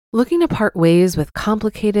Looking to part ways with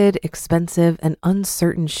complicated, expensive, and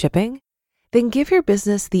uncertain shipping? Then give your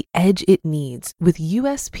business the edge it needs with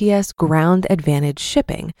USPS Ground Advantage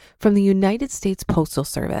shipping from the United States Postal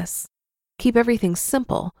Service. Keep everything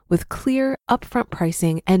simple with clear, upfront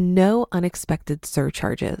pricing and no unexpected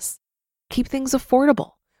surcharges. Keep things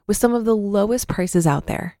affordable with some of the lowest prices out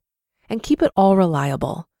there. And keep it all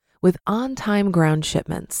reliable with on-time ground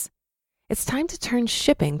shipments. It's time to turn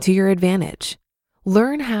shipping to your advantage.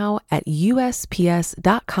 Learn how at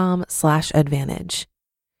USPS.com/advantage.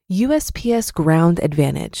 USPS Ground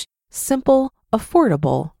Advantage. Simple,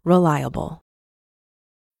 affordable, reliable.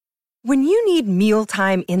 When you need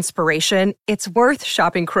mealtime inspiration, it's worth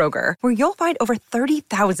shopping Kroger, where you'll find over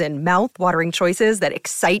 30,000 mouth-watering choices that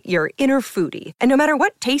excite your inner foodie. And no matter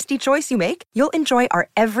what tasty choice you make, you'll enjoy our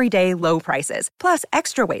everyday low prices, plus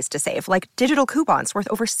extra ways to save, like digital coupons worth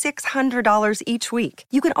over $600 each week.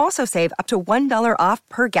 You can also save up to $1 off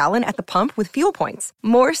per gallon at the pump with fuel points.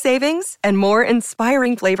 More savings and more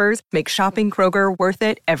inspiring flavors make shopping Kroger worth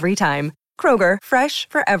it every time. Kroger, fresh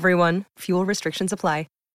for everyone. Fuel restrictions apply.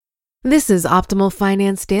 This is Optimal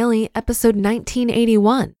Finance Daily, episode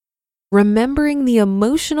 1981, Remembering the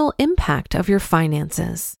Emotional Impact of Your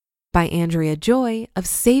Finances by Andrea Joy of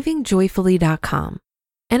SavingJoyfully.com.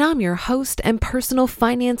 And I'm your host and personal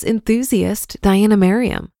finance enthusiast, Diana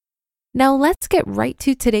Merriam. Now let's get right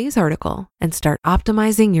to today's article and start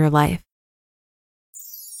optimizing your life.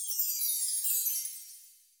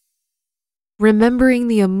 Remembering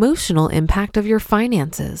the Emotional Impact of Your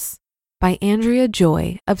Finances by Andrea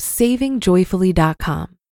Joy of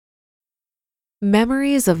SavingJoyfully.com.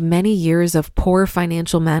 Memories of many years of poor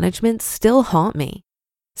financial management still haunt me.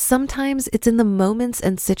 Sometimes it's in the moments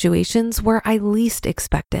and situations where I least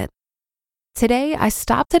expect it. Today, I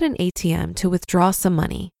stopped at an ATM to withdraw some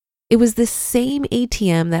money. It was the same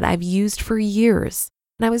ATM that I've used for years,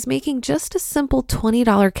 and I was making just a simple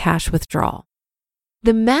 $20 cash withdrawal.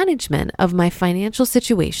 The management of my financial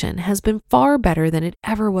situation has been far better than it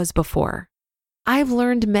ever was before. I've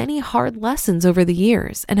learned many hard lessons over the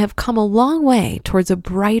years and have come a long way towards a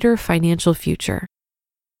brighter financial future.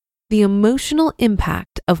 The emotional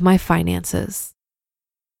impact of my finances.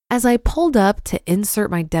 As I pulled up to insert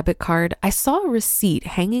my debit card, I saw a receipt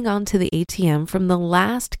hanging onto the ATM from the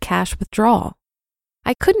last cash withdrawal.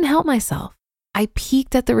 I couldn't help myself. I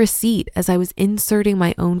peeked at the receipt as I was inserting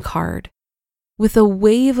my own card. With a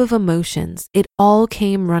wave of emotions, it all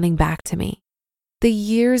came running back to me. The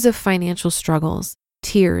years of financial struggles,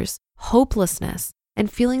 tears, hopelessness,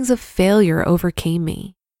 and feelings of failure overcame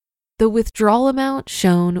me. The withdrawal amount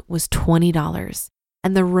shown was $20,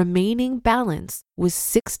 and the remaining balance was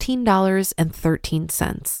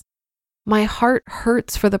 $16.13. My heart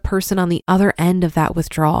hurts for the person on the other end of that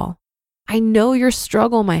withdrawal. I know your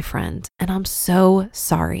struggle, my friend, and I'm so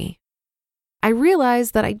sorry. I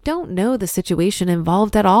realize that I don't know the situation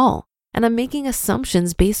involved at all, and I'm making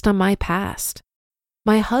assumptions based on my past.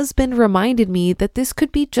 My husband reminded me that this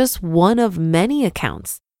could be just one of many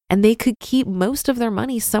accounts, and they could keep most of their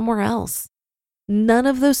money somewhere else. None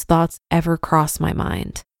of those thoughts ever crossed my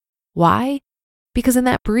mind. Why? Because in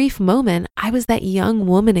that brief moment, I was that young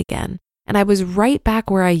woman again, and I was right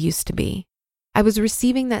back where I used to be. I was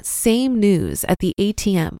receiving that same news at the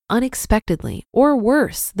ATM unexpectedly, or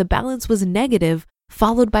worse, the balance was negative,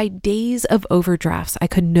 followed by days of overdrafts I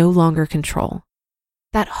could no longer control.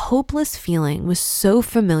 That hopeless feeling was so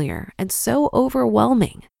familiar and so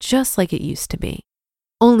overwhelming, just like it used to be.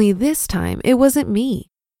 Only this time, it wasn't me.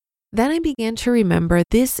 Then I began to remember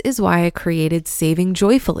this is why I created Saving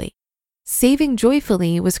Joyfully. Saving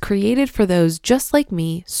Joyfully was created for those just like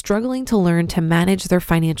me struggling to learn to manage their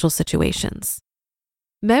financial situations.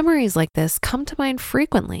 Memories like this come to mind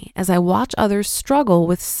frequently as I watch others struggle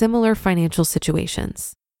with similar financial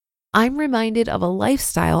situations. I'm reminded of a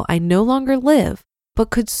lifestyle I no longer live,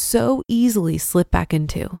 but could so easily slip back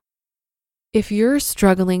into. If you're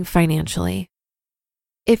struggling financially,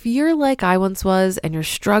 if you're like I once was and you're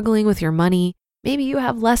struggling with your money, maybe you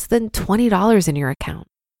have less than $20 in your account.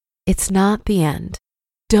 It's not the end.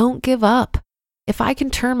 Don't give up. If I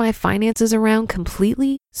can turn my finances around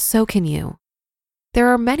completely, so can you. There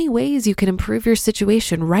are many ways you can improve your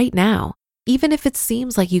situation right now, even if it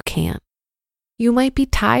seems like you can't. You might be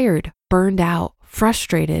tired, burned out,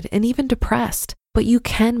 frustrated, and even depressed, but you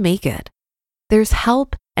can make it. There's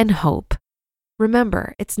help and hope.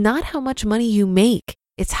 Remember, it's not how much money you make,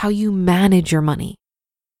 it's how you manage your money.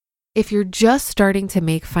 If you're just starting to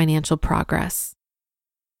make financial progress,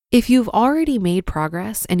 if you've already made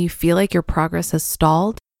progress and you feel like your progress has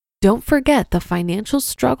stalled, don't forget the financial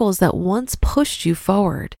struggles that once pushed you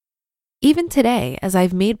forward. Even today, as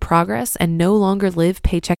I've made progress and no longer live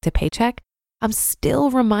paycheck to paycheck, I'm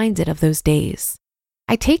still reminded of those days.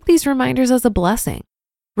 I take these reminders as a blessing.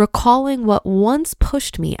 Recalling what once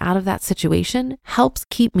pushed me out of that situation helps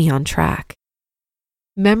keep me on track.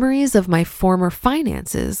 Memories of my former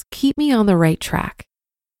finances keep me on the right track.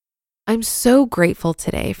 I'm so grateful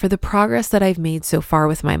today for the progress that I've made so far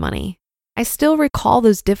with my money. I still recall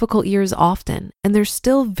those difficult years often, and they're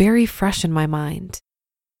still very fresh in my mind.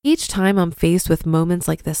 Each time I'm faced with moments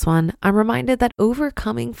like this one, I'm reminded that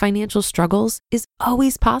overcoming financial struggles is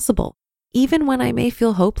always possible, even when I may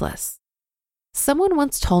feel hopeless. Someone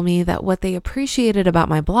once told me that what they appreciated about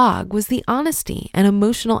my blog was the honesty and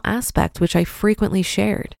emotional aspect which I frequently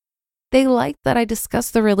shared. They liked that I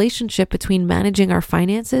discussed the relationship between managing our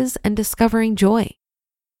finances and discovering joy.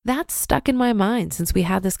 That's stuck in my mind since we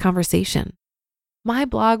had this conversation. My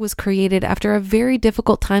blog was created after a very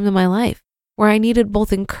difficult time in my life, where I needed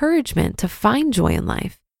both encouragement to find joy in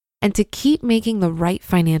life and to keep making the right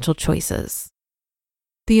financial choices.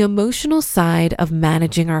 The emotional side of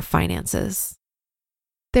managing our finances.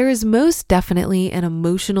 There is most definitely an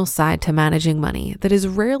emotional side to managing money that is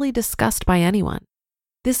rarely discussed by anyone.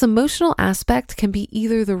 This emotional aspect can be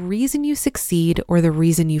either the reason you succeed or the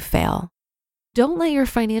reason you fail. Don't let your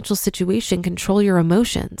financial situation control your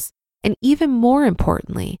emotions. And even more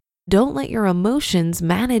importantly, don't let your emotions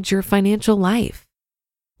manage your financial life.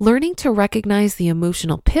 Learning to recognize the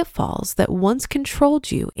emotional pitfalls that once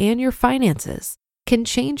controlled you and your finances can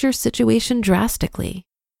change your situation drastically.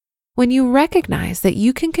 When you recognize that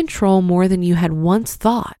you can control more than you had once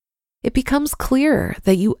thought, it becomes clearer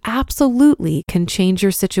that you absolutely can change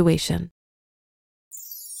your situation.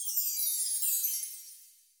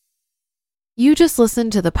 You just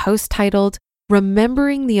listened to the post titled,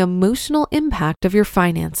 Remembering the Emotional Impact of Your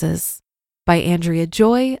Finances by Andrea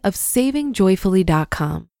Joy of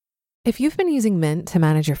SavingJoyfully.com. If you've been using Mint to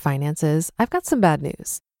manage your finances, I've got some bad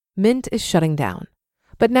news. Mint is shutting down.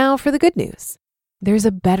 But now for the good news. There's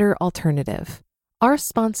a better alternative. Our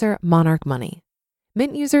sponsor, Monarch Money.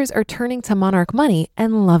 Mint users are turning to Monarch Money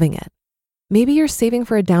and loving it. Maybe you're saving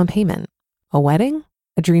for a down payment, a wedding,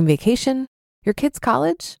 a dream vacation, your kid's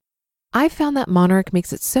college. I've found that Monarch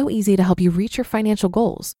makes it so easy to help you reach your financial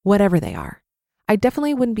goals, whatever they are. I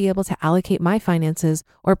definitely wouldn't be able to allocate my finances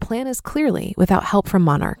or plan as clearly without help from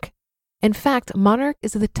Monarch. In fact, Monarch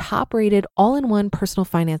is the top-rated all-in-one personal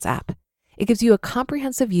finance app. It gives you a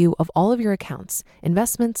comprehensive view of all of your accounts,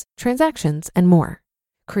 investments, transactions, and more.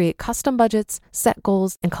 Create custom budgets, set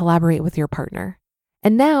goals, and collaborate with your partner.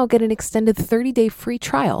 And now get an extended 30-day free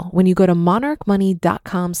trial when you go to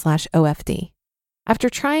monarchmoney.com/OFD. After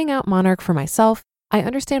trying out Monarch for myself, I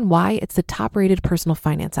understand why it's the top-rated personal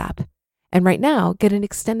finance app. And right now, get an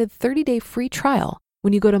extended 30-day free trial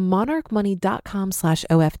when you go to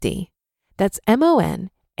monarchmoney.com/OFD. That's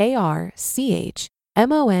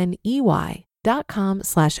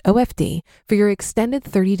monarchmoney.com/OFD for your extended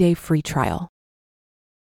 30-day free trial.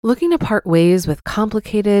 Looking to part ways with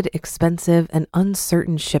complicated, expensive, and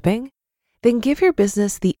uncertain shipping? Then give your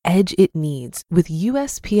business the edge it needs with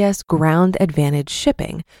USPS Ground Advantage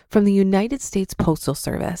shipping from the United States Postal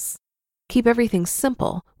Service. Keep everything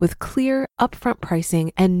simple with clear, upfront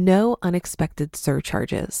pricing and no unexpected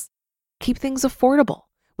surcharges. Keep things affordable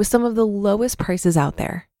with some of the lowest prices out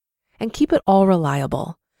there. And keep it all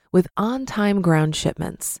reliable with on-time ground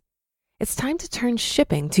shipments. It's time to turn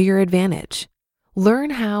shipping to your advantage. Learn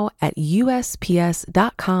how at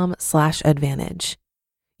USPS.com/advantage.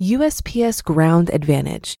 USPS Ground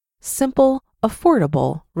Advantage. Simple,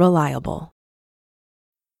 affordable, reliable.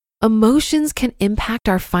 Emotions can impact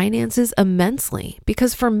our finances immensely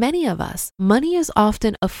because for many of us, money is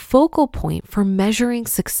often a focal point for measuring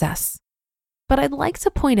success. But I'd like to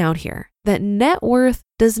point out here that net worth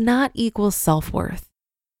does not equal self-worth.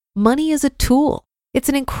 Money is a tool. It's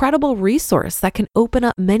an incredible resource that can open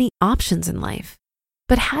up many options in life.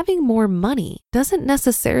 But having more money doesn't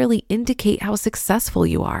necessarily indicate how successful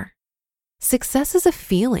you are. Success is a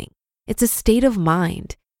feeling. It's a state of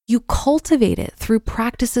mind. You cultivate it through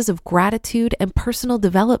practices of gratitude and personal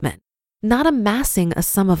development, not amassing a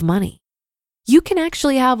sum of money. You can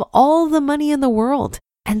actually have all the money in the world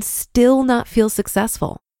and still not feel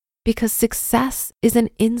successful because success is an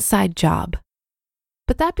inside job.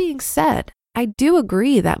 But that being said, I do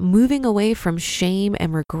agree that moving away from shame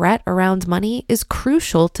and regret around money is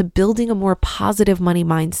crucial to building a more positive money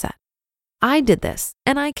mindset. I did this,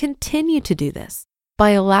 and I continue to do this by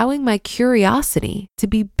allowing my curiosity to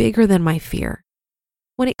be bigger than my fear.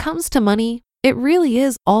 When it comes to money, it really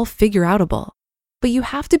is all figure-outable, but you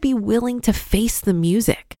have to be willing to face the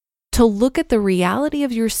music, to look at the reality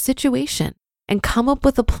of your situation and come up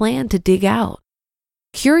with a plan to dig out.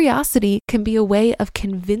 Curiosity can be a way of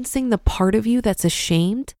convincing the part of you that's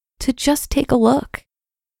ashamed to just take a look.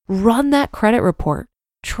 Run that credit report,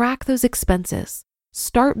 track those expenses,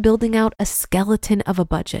 start building out a skeleton of a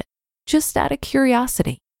budget, just out of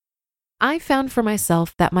curiosity. I found for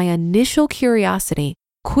myself that my initial curiosity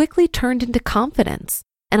quickly turned into confidence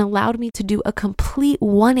and allowed me to do a complete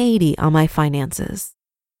 180 on my finances.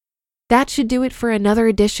 That should do it for another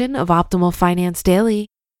edition of Optimal Finance Daily.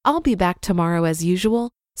 I'll be back tomorrow as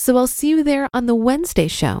usual, so I'll see you there on the Wednesday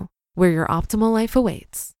show where your optimal life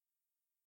awaits.